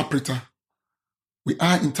hire interpreter.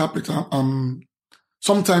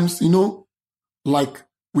 Sometimes, you know, like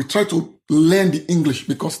we try to learn the English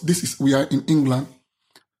because we are in England.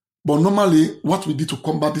 But normally what we do to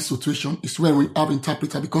combat this situation is when we have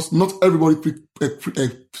interpreter, because not everybody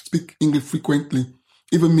speak English frequently.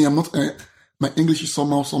 Even me, my English is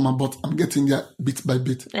somehow, but I'm getting there bit by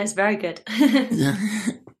bit. It's very good. Yeah.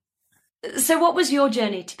 So what was your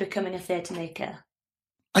journey to becoming a theatre maker?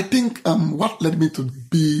 I think what led me to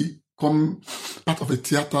become part of a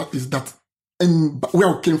theatre is that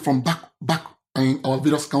where we came from back in our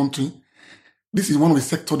various country, this is one of the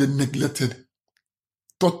sectors they neglected.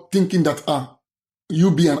 Thinking that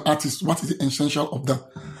you be an artist, what is the essential of that?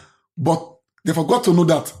 But they forgot to know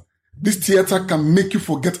that this theatre can make you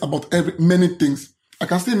forget about many things. I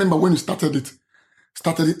can still remember when you started it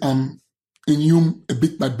in you a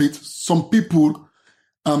bit by bit. Some people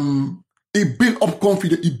it build up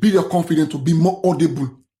confidence, it build your confidence to be more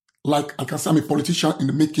audible. Like I can say I'm a politician in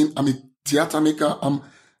the making, I'm a theatre maker, I'm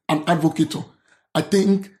an advocate. I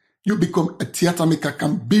think you become a theatre maker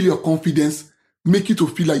can build your confidence, make you to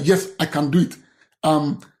feel like, yes, I can do it.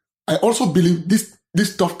 I also believe this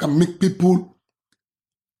stuff can make people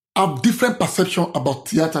have different perception about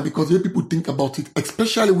theatre, because the way people think about it,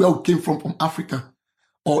 especially where we came from Africa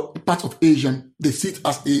or part of Asia, they see it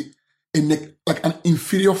as like an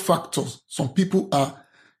inferior factor. Some people are,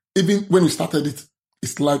 even when we started it,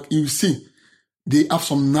 it's like you see, they have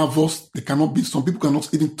some nervous, they cannot be, some people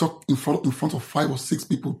cannot even talk in front of 5 or 6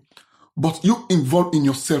 people. But you involved in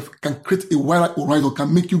yourself can create a wider horizon,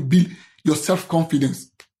 can make you build your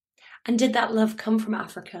self-confidence. And did that love come from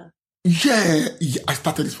Africa? Yeah, I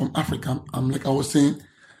started it from Africa. Like I was saying,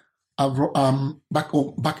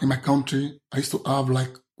 back in my country, I used to have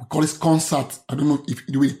like, we call it concert. I don't know if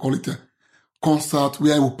the way you call it a concert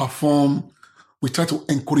where I will perform. We try to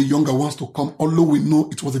encourage younger ones to come, although we know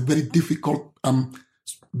it was a very difficult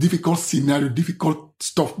scenario, difficult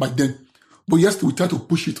stuff back then. But yes, we try to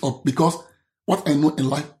push it up, because what I know in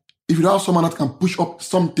life, if you have someone that can push up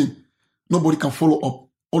something, nobody can follow up.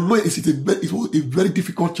 Although it was a very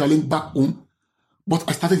difficult challenge back home, but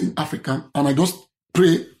I started in Africa, and I just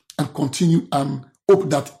pray and continue and hope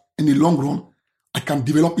that in the long run, I can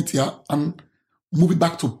develop it here and move it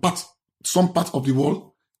back to some parts of the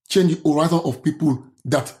world, change the horizon of people,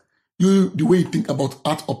 that the way you think about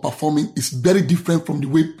art or performing is very different from the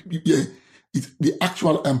way the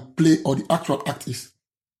actual play or the actual act is.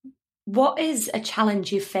 What is a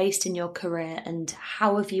challenge you've faced in your career, and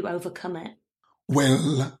how have you overcome it?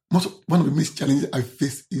 Well, one of the biggest challenges I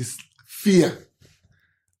face is fear,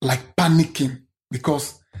 like panicking,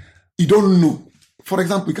 because you don't know. For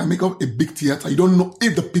example, you can make up a big theater. You don't know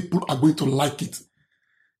if the people are going to like it,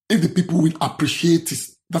 if the people will appreciate it.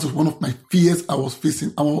 That was one of my fears I was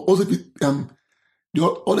facing. I was also the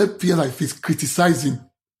other fears I face, criticizing.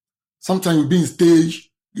 Sometimes you be in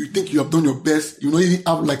stage, you think you have done your best. You even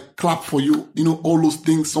have like clap for you. All those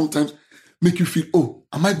things sometimes make you feel, oh,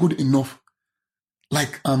 am I good enough?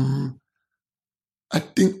 Like, I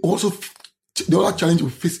think also the other challenge we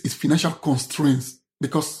face is financial constraints,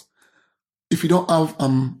 because if you don't have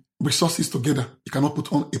resources together, you cannot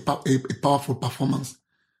put on a powerful performance.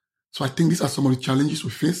 So I think these are some of the challenges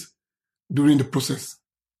we face during the process.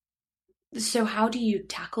 So how do you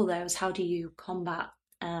tackle those? How do you combat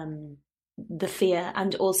the fear,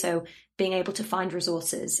 and also being able to find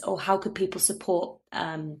resources? Or how could people support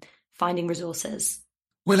finding resources?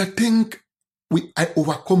 Well, I think we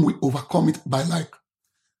overcome it by like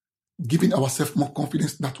giving ourselves more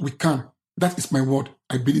confidence that we can. That is my word.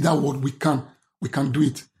 I believe that word, we can do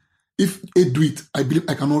it. If I do it, I believe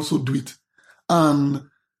I can also do it. And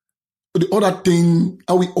the other thing,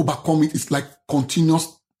 how we overcome it is like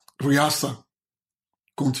continuous rehearsal,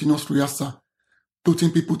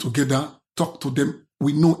 putting people together, talk to them.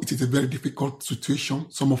 We know it is a very difficult situation.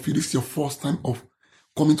 Some of you, this is your first time of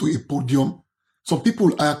coming to a podium. Some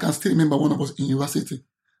people, I can still remember when I was in university,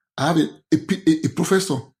 I have a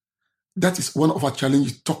professor. That is one of our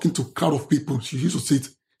challenges, talking to a crowd of people. She used to say it.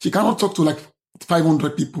 She cannot talk to like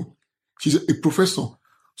 500 people. She's a professor.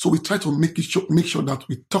 So we try to make sure that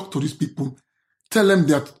we talk to these people, tell them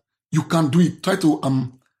that you can do it. Try to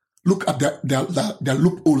look at their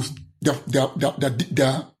loopholes,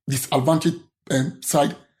 their disadvantaged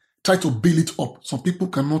side. Try to build it up. Some people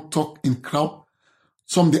cannot talk in crowd.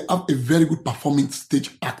 Some, they have a very good performing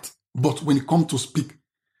stage act, but when it comes to speak,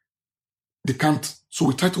 they can't. So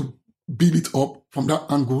we try to build it up from that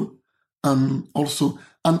angle. And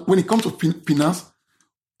when it comes to finance,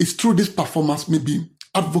 it's through this performance, maybe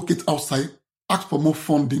advocate outside, ask for more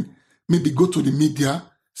funding, maybe go to the media,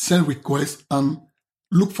 send requests, and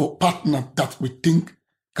look for partners that we think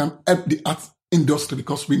can help the art industry,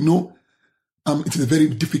 because we know it is a very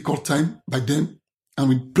difficult time by then. And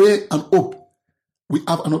we pray and hope we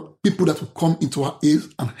have people that will come into our aid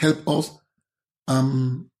and help us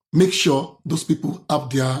make sure those people have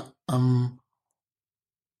their,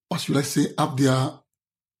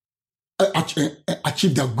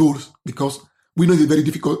 achieve their goals, because we know it's very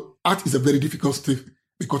difficult. Art is a very difficult step,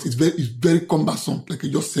 because it's very cumbersome. Like I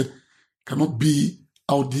just said, cannot be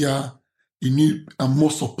out there. You need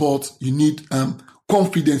more support. You need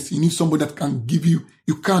confidence. You need somebody that can give you.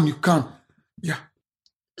 You can. Yeah.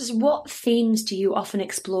 So what themes do you often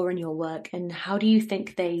explore in your work, and how do you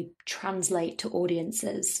think they translate to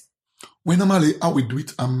audiences? Well, normally how we do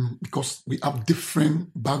it, because we have different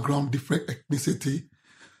background, different ethnicity,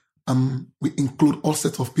 we include all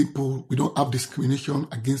sorts of people. We don't have discrimination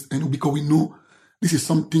against anyone, because we know this is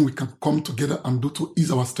something we can come together and do to ease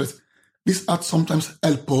our stress. This art sometimes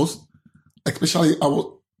helps us, especially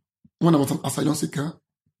when I was an asylum seeker,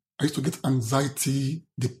 I used to get anxiety,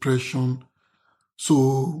 depression.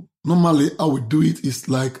 So normally how we do it is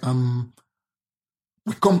like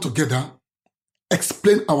we come together,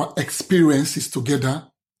 explain our experiences together,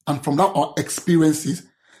 and from that our experiences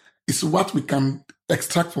is what we can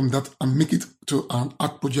extract from that and make it to an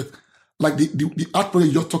art project. Like the art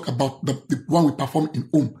project you just talk about, the one we perform in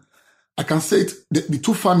home. I can say it, the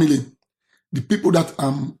two family, the people that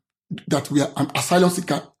were an asylum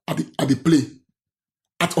seeker at the play.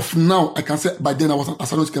 As of now, I can say by then I was an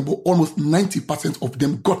asylum seeker, but almost 90% of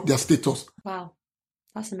them got their status. Wow.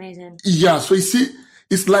 That's amazing. Yeah, so you see,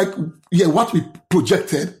 it's like, what we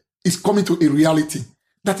projected is coming to a reality.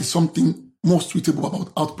 That is something more suitable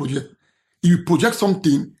about Out Project. If you project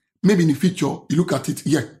something, maybe in the future, you look at it,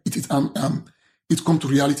 it is it come to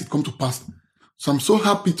reality, it come to pass. So I'm so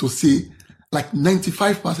happy to say, like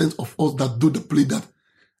 95% of us that do the play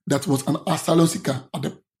that was an asylum seeker at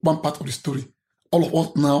the one part of the story. All of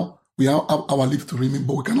us now, we have our life to remain,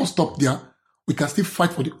 but we cannot stop there. We can still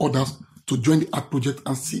fight for the others to join the Art Project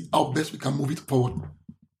and see how best we can move it forward.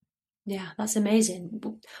 Yeah, that's amazing.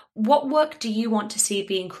 What work do you want to see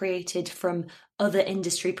being created from other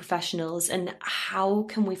industry professionals, and how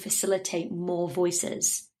can we facilitate more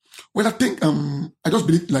voices? Well, I think I just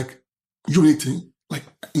believe like unity, like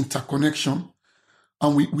interconnection,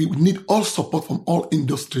 and we need all support from all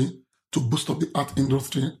industry to boost up the art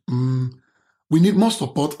industry. We need more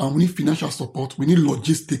support, and we need financial support. We need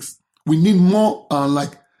logistics. We need more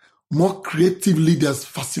more creative leaders,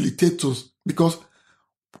 facilitators, because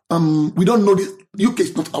we don't know this. UK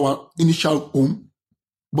is not our initial home,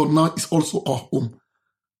 but now it's also our home.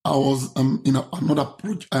 I was in another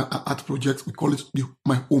art project. We call it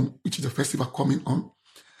My Home, which is a festival coming on.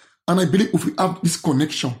 And I believe if we have this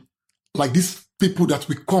connection, like these people that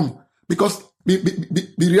we come, because be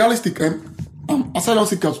realistic, asylum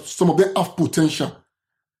seekers, some of them have potential.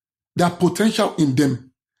 There are potential in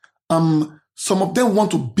them. Some of them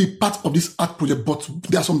want to be part of this art project, but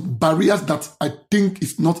there are some barriers that I think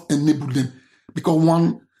is not enabling them. Because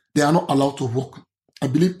one, they are not allowed to work. I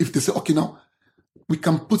believe if they say, okay, now we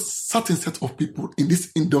can put certain set of people in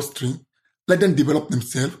this industry, let them develop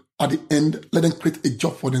themselves. At the end, let them create a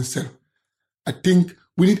job for themselves. I think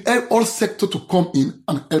we need all sectors to come in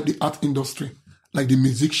and help the art industry, like the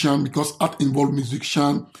musician, because art involves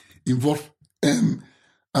musician,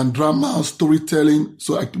 and drama, storytelling.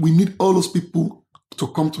 So we need all those people to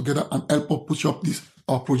come together and help us push up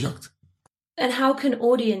our project. And how can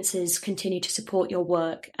audiences continue to support your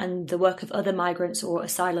work and the work of other migrants or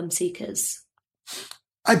asylum seekers?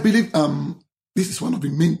 I believe this is one of the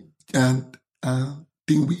main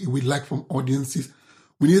thing we like from audiences.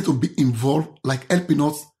 We need to be involved, like helping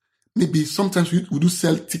us. Maybe sometimes we do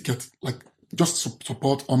sell tickets, like just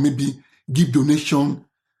support, or maybe give donation.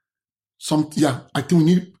 I think we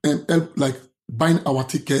need help, like buying our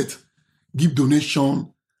ticket, give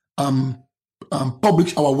donation,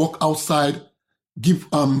 publish our work outside,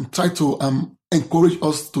 try to encourage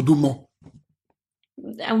us to do more.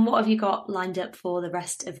 And what have you got lined up for the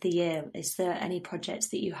rest of the year? Is there any projects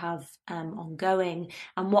that you have ongoing,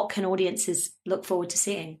 and what can audiences look forward to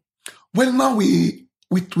seeing? Well, now we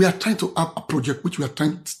are trying to have a project which we are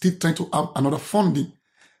still trying to have another funding.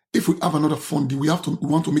 If we have another funding, we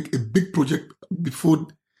want to make a big project before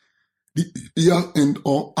the year end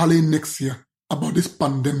or early next year about this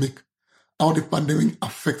pandemic, how the pandemic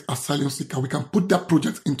affects asylum seekers. We can put that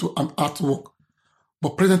project into an artwork.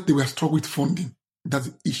 But presently, we are struggling with funding. That's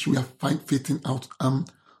the issue we are fitting out.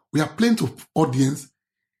 We are playing to audience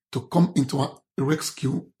to come into our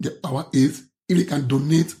rescue, get our aid, if they can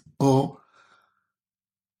donate or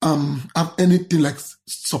have anything like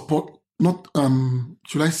support. Not,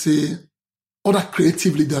 should I say, other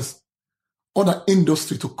creative leaders, other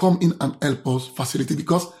industry to come in and help us facilitate,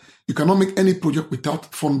 because you cannot make any project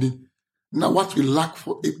without funding. Now, what we lack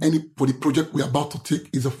for the project we're about to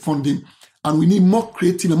take is a funding, and we need more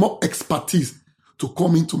creative and more expertise to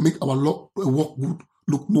come in to make our work good,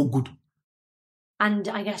 look more good. And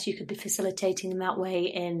I guess you could be facilitating in that way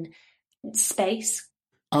in space.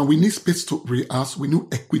 And we need space to rehearse. We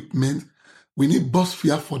need equipment. We need bus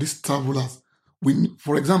fare for these travelers.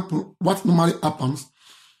 For example, what normally happens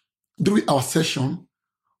during our session,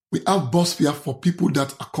 we have bus fare for people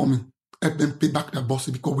that are coming, help them pay back their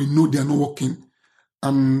buses, because we know they are not working,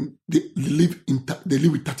 and they live with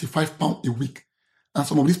 £35 a week. And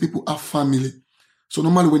some of these people have family. So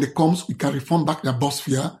normally when they come, we can refund back their bus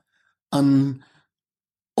fare and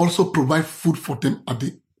also provide food for them at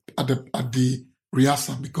the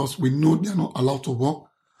rehearsal, because we know they are not allowed to work.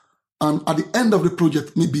 And at the end of the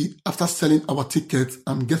project, maybe after selling our tickets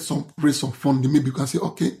and raise some funding, maybe you can say,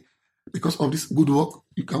 okay, because of this good work,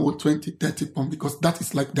 you can work 20, 30 pounds, because that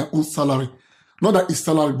is like their own salary. Not that it's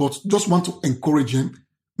salary, but just want to encourage them.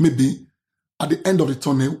 Maybe at the end of the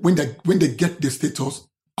tunnel, when they get the status,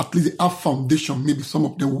 at least they have foundation. Maybe some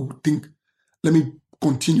of them will think, let me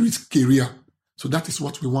continue his career. So that is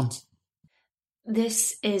what we want.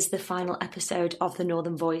 This is the final episode of The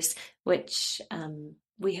Northern Voice, which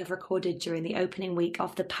we have recorded during the opening week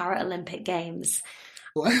of the Paralympic Games.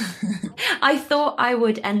 I thought I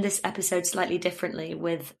would end this episode slightly differently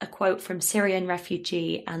with a quote from Syrian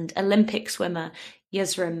refugee and Olympic swimmer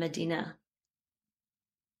Yusra Medina.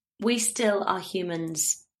 We still are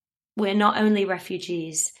humans. We're not only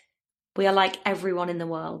refugees. We are like everyone in the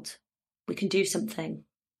world. We can do something.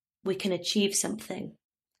 We can achieve something.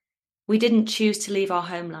 We didn't choose to leave our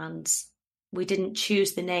homelands. We didn't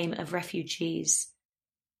choose the name of refugees.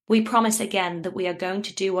 We promise again that we are going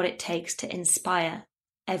to do what it takes to inspire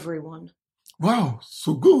everyone. Wow,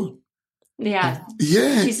 so good. Yeah.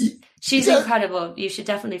 She's incredible. You should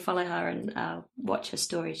definitely follow her and watch her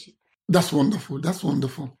story. That's wonderful. That's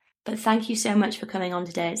wonderful. But thank you so much for coming on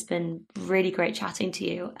today. It's been really great chatting to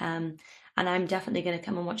you. And I'm definitely going to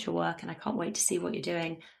come and watch your work, and I can't wait to see what you're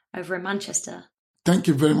doing over in Manchester. Thank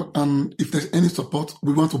you very much. And if there's any support,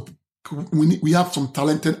 we have some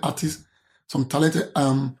talented artists, some talented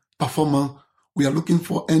performers. We are looking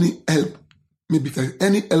for any help. Maybe if there's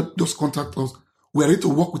any help, just contact us. We are ready to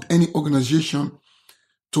work with any organization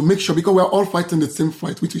to make sure, because we are all fighting the same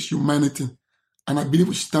fight, which is humanity. And I believe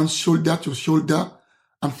we stand shoulder to shoulder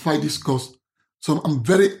and fight this cause. So I'm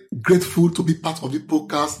very grateful to be part of the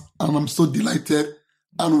podcast, and I'm so delighted.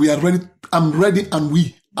 And we are ready. I'm ready, and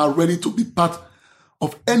we are ready to be part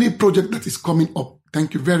of any project that is coming up.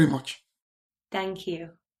 Thank you very much. Thank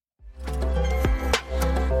you.